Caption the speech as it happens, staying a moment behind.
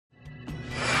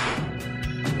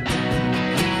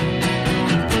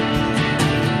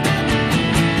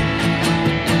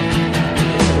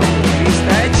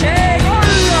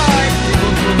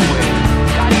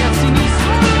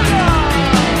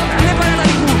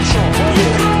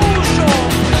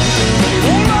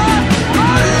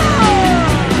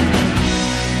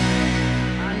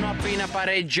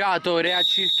pareggiato Real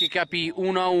Cirche Capì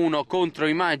 1-1 contro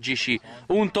i Magici.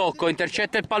 Un tocco,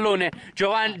 intercetta il pallone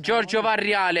Giorgio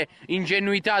Varriale,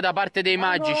 ingenuità da parte dei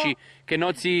Magici che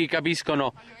non si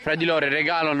capiscono fra di loro,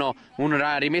 regalano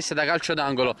una rimessa da calcio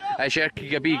d'angolo ai Cirche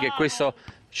Capì che questo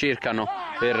cercano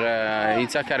per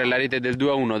insaccare la rete del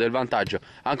 2-1 del vantaggio.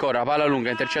 Ancora palla lunga,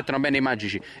 intercettano bene i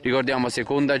Magici. Ricordiamo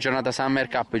seconda giornata Summer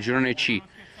Cup, girone C.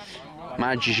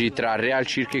 Magici tra Real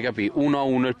Cirche Capì,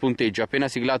 1-1 il punteggio, appena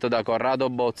siglato da Corrado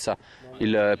Bozza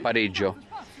il pareggio.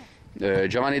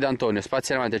 Giovanni D'Antonio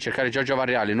spazia avanti a cercare Giorgio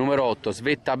Varriale, numero 8,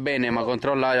 svetta bene ma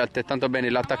controlla altrettanto bene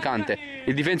l'attaccante.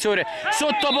 Il difensore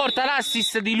sottoporta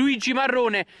l'assist di Luigi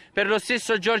Marrone per lo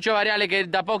stesso Giorgio Varriale che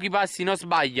da pochi passi non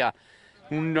sbaglia.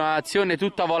 Un'azione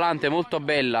tutta volante molto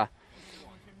bella.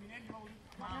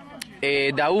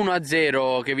 E da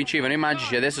 1-0 che vincevano i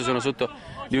Magici adesso sono sotto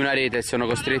di una rete e sono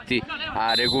costretti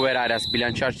a recuperare, a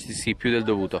sbilanciarsi più del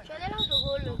dovuto.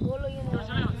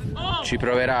 Ci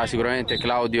proverà sicuramente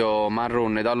Claudio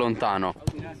Marrone da lontano.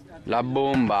 La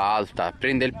bomba alta,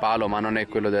 prende il palo ma non è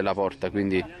quello della porta,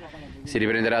 quindi si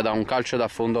riprenderà da un calcio da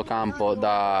fondo campo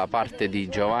da parte di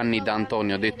Giovanni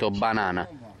D'Antonio, detto Banana.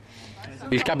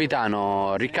 Il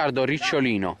capitano Riccardo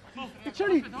Ricciolino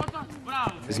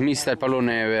smista il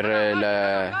pallone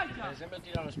per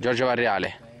Giorgio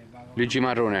Varriale. Luigi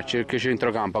Marrone cerca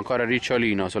centrocampo, ancora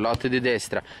Ricciolino sull'alto di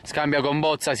destra, scambia con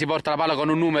Bozza, si porta la palla con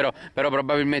un numero però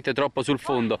probabilmente troppo sul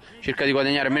fondo, cerca di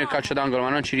guadagnare almeno il calcio d'angolo ma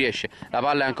non ci riesce. La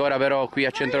palla è ancora però qui a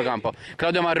centrocampo.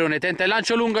 Claudio Marrone tenta il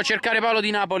lancio lungo a cercare Paolo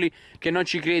Di Napoli che non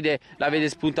ci crede, la vede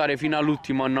spuntare fino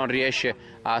all'ultimo e non riesce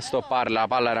a stopparla. La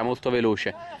palla era molto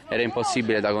veloce, era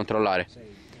impossibile da controllare.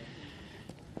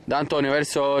 D'Antonio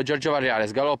verso Giorgio Varriale,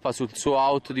 sgaloppa sul suo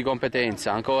out di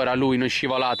competenza, ancora lui in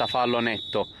scivolata, fallo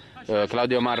netto.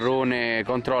 Claudio Marrone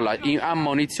controlla,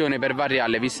 ammonizione per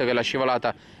Varriale visto che la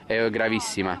scivolata è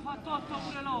gravissima.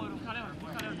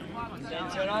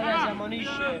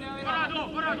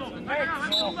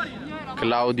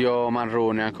 Claudio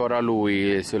Marrone, ancora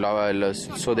lui sul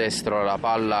suo destro, la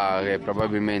palla che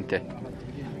probabilmente...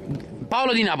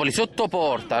 Paolo Di Napoli sotto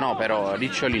porta, no però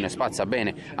Ricciolino spazza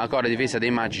bene, ancora difesa dei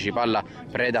Magici, palla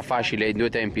preda facile in due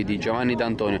tempi di Giovanni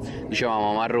D'Antonio.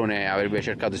 Dicevamo Marrone avrebbe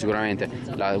cercato sicuramente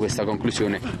questa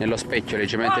conclusione nello specchio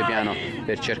leggermente piano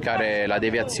per cercare la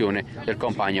deviazione del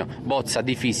compagno. Bozza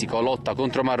di fisico, lotta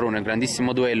contro Marrone,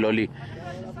 grandissimo duello lì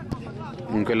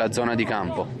in quella zona di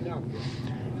campo.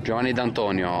 Giovanni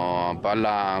D'Antonio,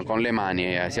 palla con le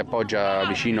mani, si appoggia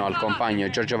vicino al compagno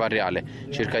Giorgio Varriale,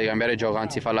 cerca di cambiare gioco,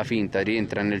 anzi fa la finta,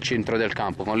 rientra nel centro del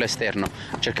campo con l'esterno,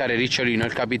 cercare Ricciolino,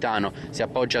 il capitano, si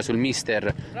appoggia sul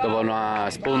mister dopo una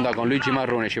sponda con Luigi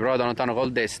Marrone, ci prova da lontano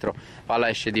col destro, palla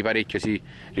esce di parecchio, si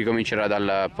ricomincerà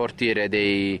dal portiere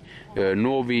dei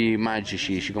nuovi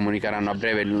Magici, ci comunicheranno a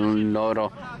breve il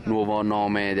loro nuovo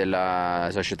nome della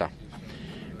società.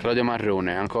 Claudio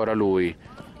Marrone, ancora lui.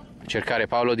 Cercare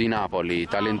Paolo Di Napoli,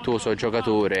 talentuoso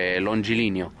giocatore,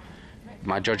 longilineo,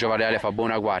 ma Giorgio Varriale fa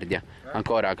buona guardia.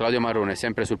 Ancora Claudio Marrone,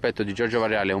 sempre sul petto di Giorgio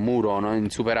Varriale, un muro non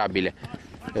insuperabile,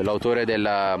 l'autore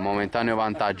del momentaneo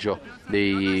vantaggio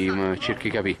dei Circhi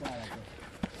Capì.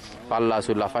 Palla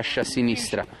sulla fascia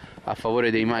sinistra a favore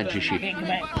dei Magici,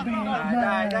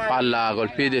 palla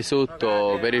col piede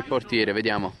sotto per il portiere,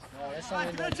 vediamo.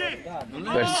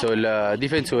 Verso il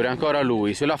difensore, ancora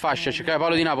lui sulla fascia, cercare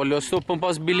Paolo Di Napoli, lo stop un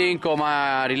po' sbilenco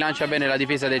ma rilancia bene la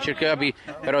difesa del Cirche Capì,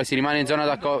 però si rimane in zona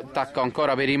d'attacco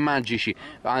ancora per i Magici.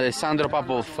 Alessandro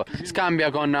Papov scambia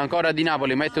con ancora Di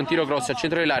Napoli, mette un tiro cross al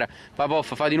centro dell'area,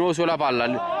 Papov fa di nuovo sulla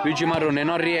palla, Luigi Marrone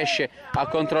non riesce a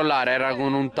controllare, era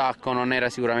con un tacco, non era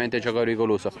sicuramente gioco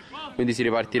pericoloso, quindi si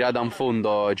ripartirà da un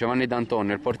fondo. Giovanni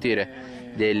D'Antonio, il portiere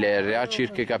del Real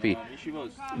Cirche Capì,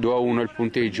 2-1 il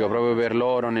punteggio proprio per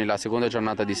loro nella seconda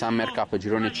giornata di Summer Cup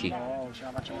girone C.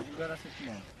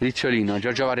 Ricciolino,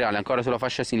 Giorgio Varriale ancora sulla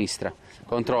fascia sinistra,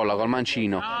 controlla col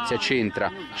mancino, si accentra,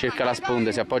 cerca la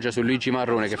sponda, si appoggia su Luigi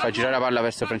Marrone che fa girare la palla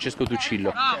verso Francesco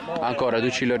Tuccillo, ancora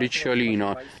Tuccillo,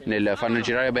 Ricciolino nel fanno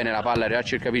girare bene la palla, Real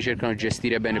Cirche Capì cercano di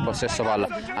gestire bene il possesso palla,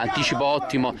 anticipo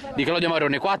ottimo di Claudio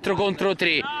Marrone, 4 contro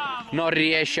 3. Non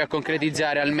riesce a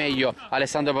concretizzare al meglio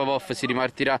Alessandro Papov, si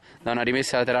ripartirà da una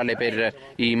rimessa laterale per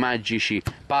i Magici,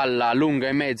 palla lunga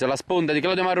in mezzo, la sponda di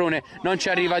Claudio Marrone, non ci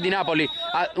arriva Di Napoli,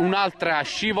 un'altra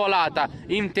scivolata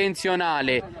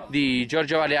intenzionale di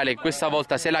Giorgio Varriale, questa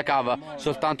volta se la cava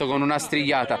soltanto con una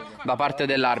strigliata da parte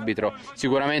dell'arbitro,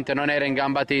 sicuramente non era in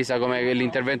gamba tesa come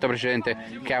l'intervento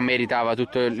precedente che meritava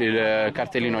tutto il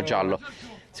cartellino giallo.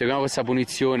 Secondo questa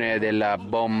punizione del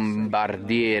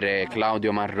bombardiere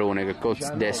Claudio Marrone, che col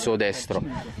suo destro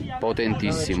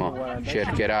potentissimo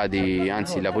cercherà di,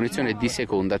 anzi la punizione è di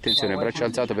seconda, attenzione, braccio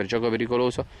alzato per gioco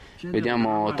pericoloso,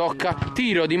 vediamo, tocca,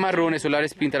 tiro di Marrone sulla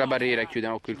respinta della barriera e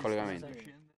chiudiamo qui il collegamento.